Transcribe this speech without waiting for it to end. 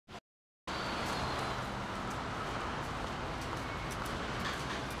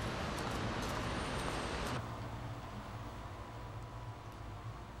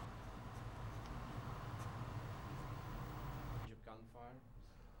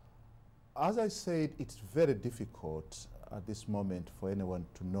As I said, it's very difficult at this moment for anyone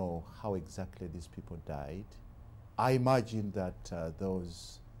to know how exactly these people died. I imagine that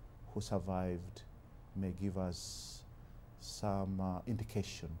those who survived may give us some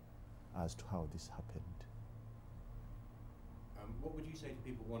indication as to how this happened. What would you say to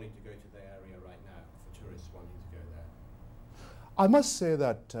people wanting to go to the area right now, for tourists wanting to go there? I must say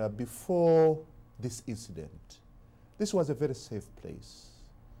that before this incident, this was a very safe place.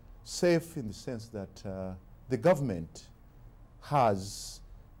 Safe in the sense that the government has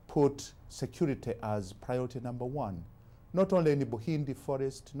put security as priority number one, not only in the Buhindi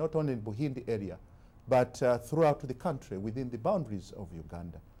forest, not only in the Buhindi area, but throughout the country within the boundaries of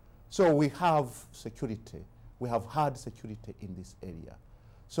Uganda. So we have security. We have had security in this area.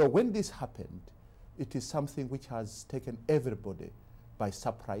 So when this happened, it is something which has taken everybody by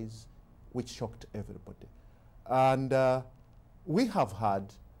surprise, which shocked everybody. And we have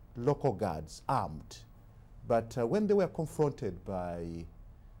had local guards armed, but when they were confronted by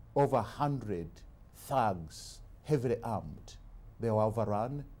over 100 thugs, heavily armed, they were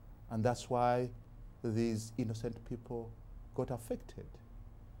overrun, and that's why these innocent people got affected.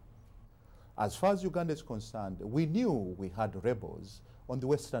 As far as Uganda is concerned, we knew we had rebels on the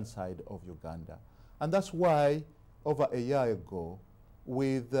western side of Uganda, and that's why over a year ago,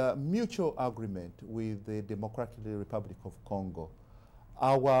 with mutual agreement with the Democratic Republic of Congo,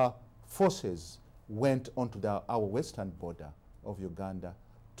 our forces went onto our western border of Uganda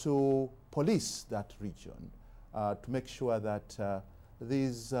to police that region, to make sure that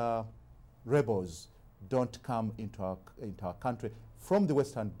these rebels don't come into our country from the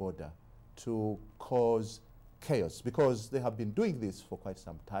western border to cause chaos, because they have been doing this for quite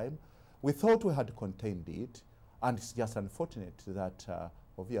some time. We thought we had contained it, and it's just unfortunate that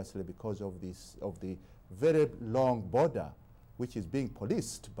obviously because of the very long border which is being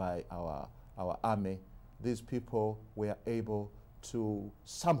policed by our army, these people were able to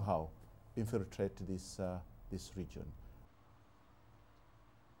somehow infiltrate this region.